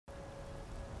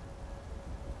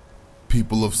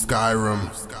People of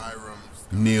Skyrim,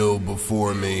 kneel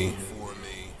before me.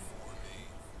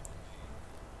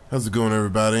 How's it going,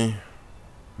 everybody?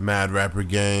 Mad Rapper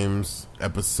Games,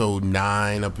 episode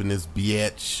 9 up in this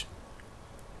bitch.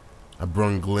 I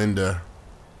brung Glinda.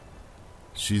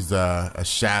 She's a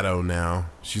shadow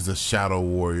now. She's a shadow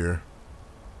warrior.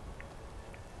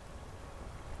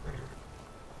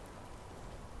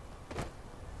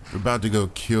 We're about to go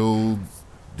kill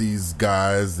these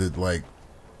guys that, like,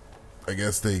 I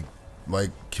guess they like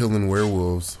killing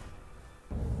werewolves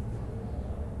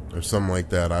or something like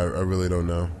that. I really don't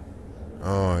know.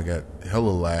 Oh, I got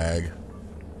hella lag.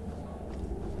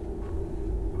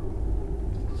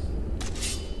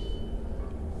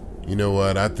 You know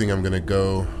what? I think I'm gonna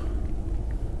go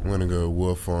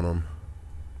wolf on them.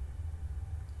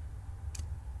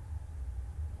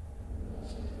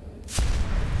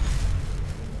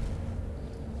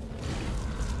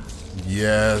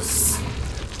 Yes.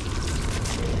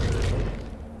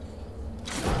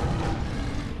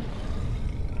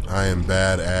 I am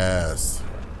badass.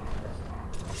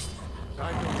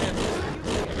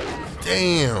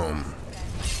 Damn.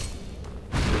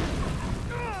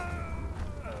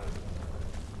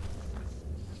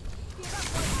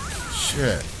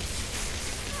 Shit.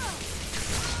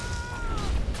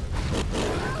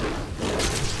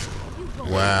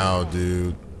 Wow,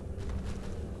 dude.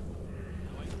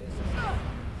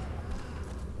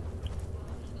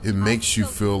 It makes you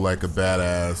feel like a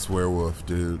badass werewolf,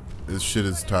 dude. This shit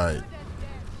is tight.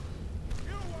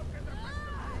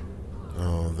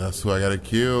 Oh, that's who I gotta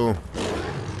kill.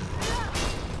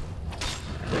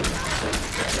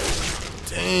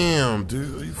 Damn,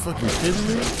 dude. Are you fucking kidding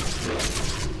me?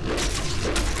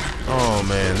 Oh,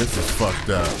 man. This is fucked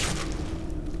up.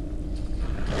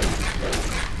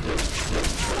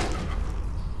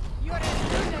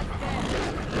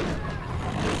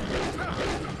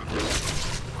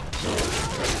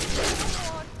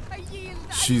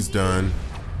 She's done.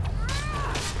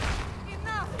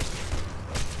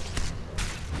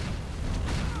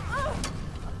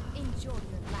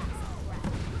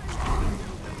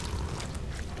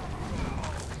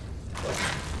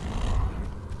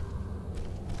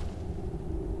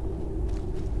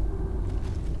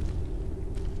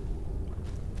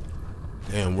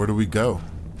 Damn, where do we go?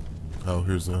 Oh,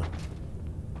 here's a...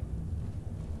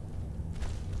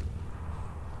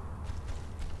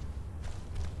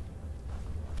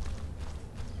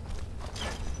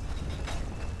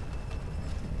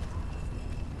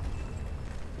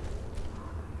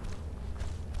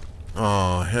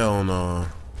 Oh, hell no.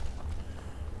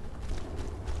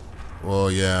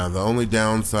 Well, yeah, the only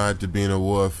downside to being a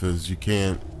wolf is you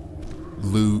can't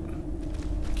loot,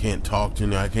 can't talk to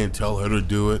me, I can't tell her to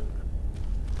do it.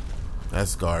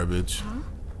 That's garbage.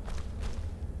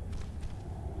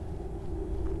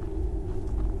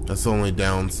 That's the only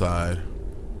downside.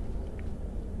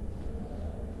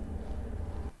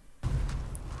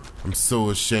 I'm so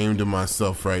ashamed of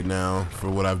myself right now for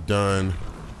what I've done.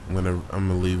 I'm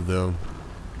gonna leave them.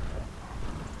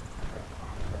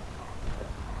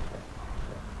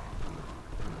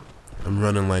 I'm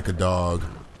running like a dog.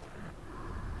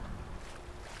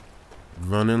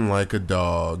 Running like a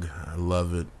dog. I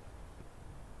love it.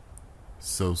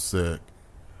 So sick.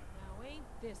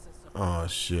 Oh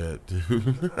shit,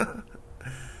 dude.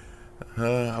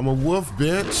 I'm a wolf,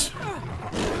 bitch.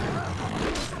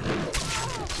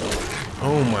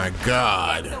 Oh my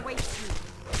god.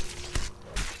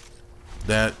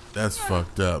 That's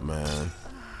fucked up, man.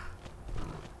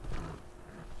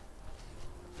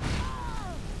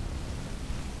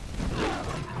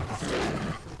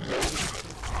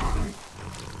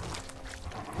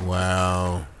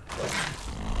 Wow.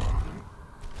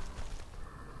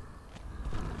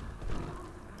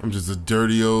 I'm just a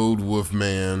dirty old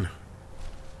Wolfman.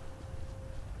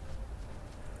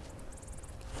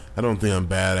 I don't think I'm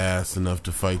badass enough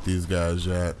to fight these guys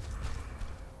yet.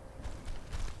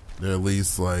 They're at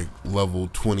least like level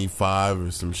 25 or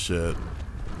some shit.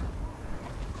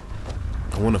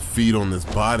 I want to feed on this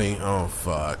body. Oh,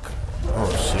 fuck. Oh,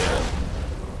 shit.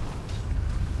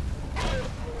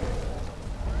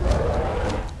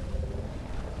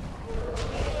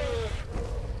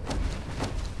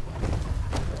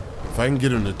 If I can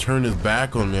get him to turn his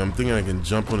back on me, I'm thinking I can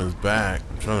jump on his back.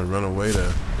 I'm trying to run away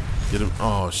to get him.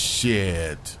 Oh,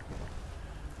 shit.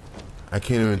 I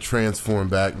can't even transform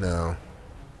back now.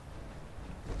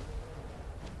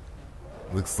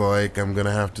 Looks like I'm gonna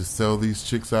have to sell these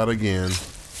chicks out again.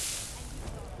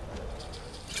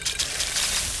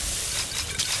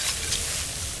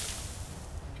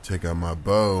 Take out my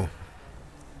bow.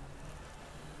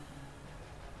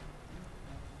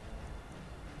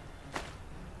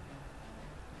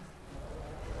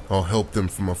 I'll help them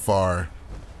from afar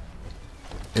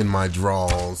in my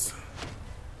draws.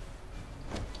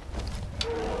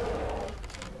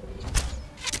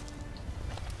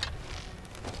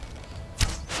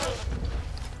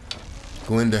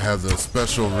 Glinda has a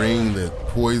special ring that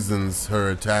poisons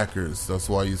her attackers. That's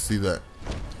why you see that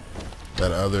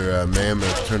other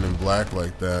mammoth turning black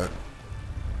like that.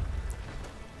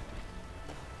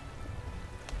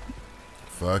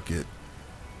 Fuck it.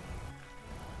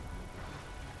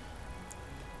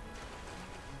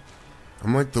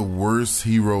 I'm like the worst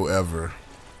hero ever.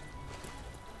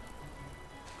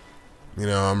 You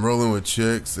know, I'm rolling with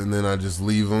chicks and then I just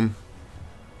leave them.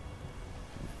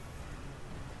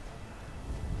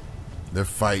 They're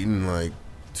fighting like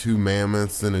two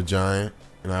mammoths and a giant,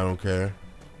 and I don't care.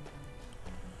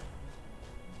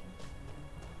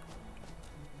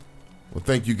 Well,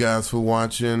 thank you guys for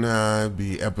watching.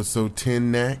 Be episode 10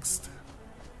 next.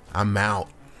 I'm out.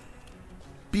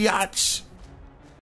 Biatch.